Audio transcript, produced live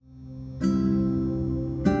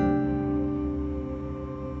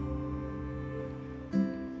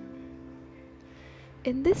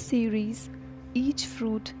In this series, each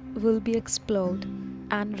fruit will be explored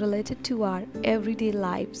and related to our everyday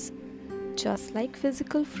lives. Just like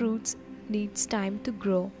physical fruits needs time to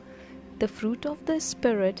grow, the fruit of the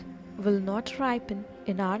Spirit will not ripen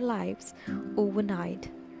in our lives overnight.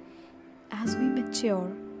 As we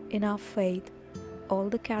mature in our faith, all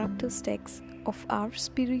the characteristics of our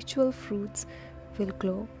spiritual fruits will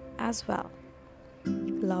grow as well.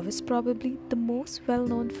 Love is probably the most well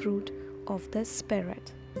known fruit of the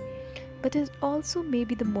Spirit, but it also may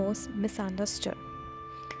be the most misunderstood.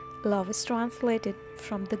 Love is translated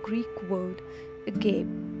from the Greek word agape.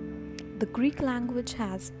 The Greek language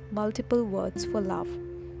has multiple words for love,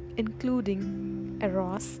 including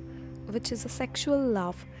eros, which is a sexual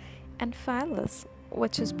love, and philos,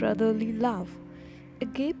 which is brotherly love.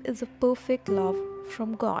 Agape is a perfect love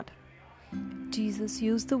from God. Jesus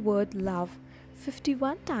used the word love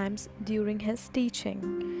 51 times during his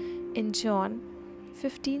teaching. In John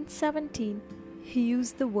 15:17, he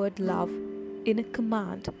used the word love in a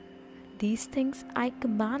command. These things I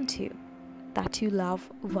command you, that you love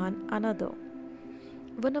one another.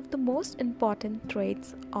 One of the most important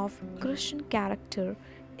traits of Christian character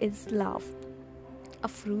is love, a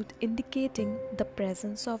fruit indicating the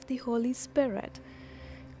presence of the Holy Spirit.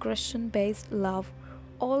 Christian based love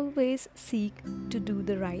always seek to do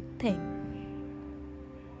the right thing.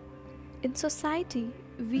 In society,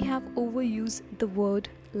 we have overused the word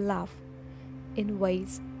love in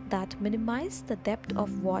ways that minimize the depth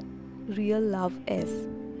of what real love is.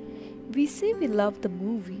 We say we love the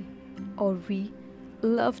movie, or we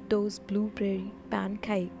love those blueberry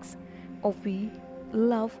pancakes, or we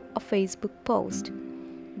love a Facebook post.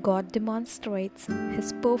 God demonstrates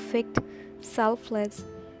His perfect, selfless,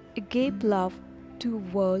 agape love to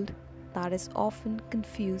a world that is often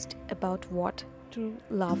confused about what true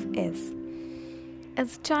love is.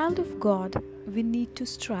 As a child of God, we need to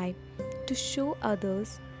strive to show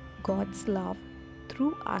others God's love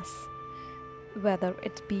through us, whether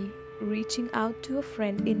it be reaching out to a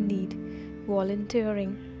friend in need,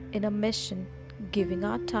 volunteering in a mission, giving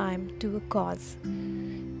our time to a cause.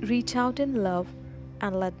 Reach out in love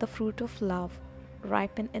and let the fruit of love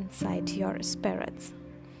ripen inside your spirits.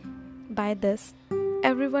 By this,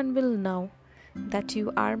 everyone will know that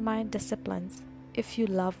you are my disciples if you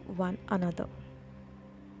love one another.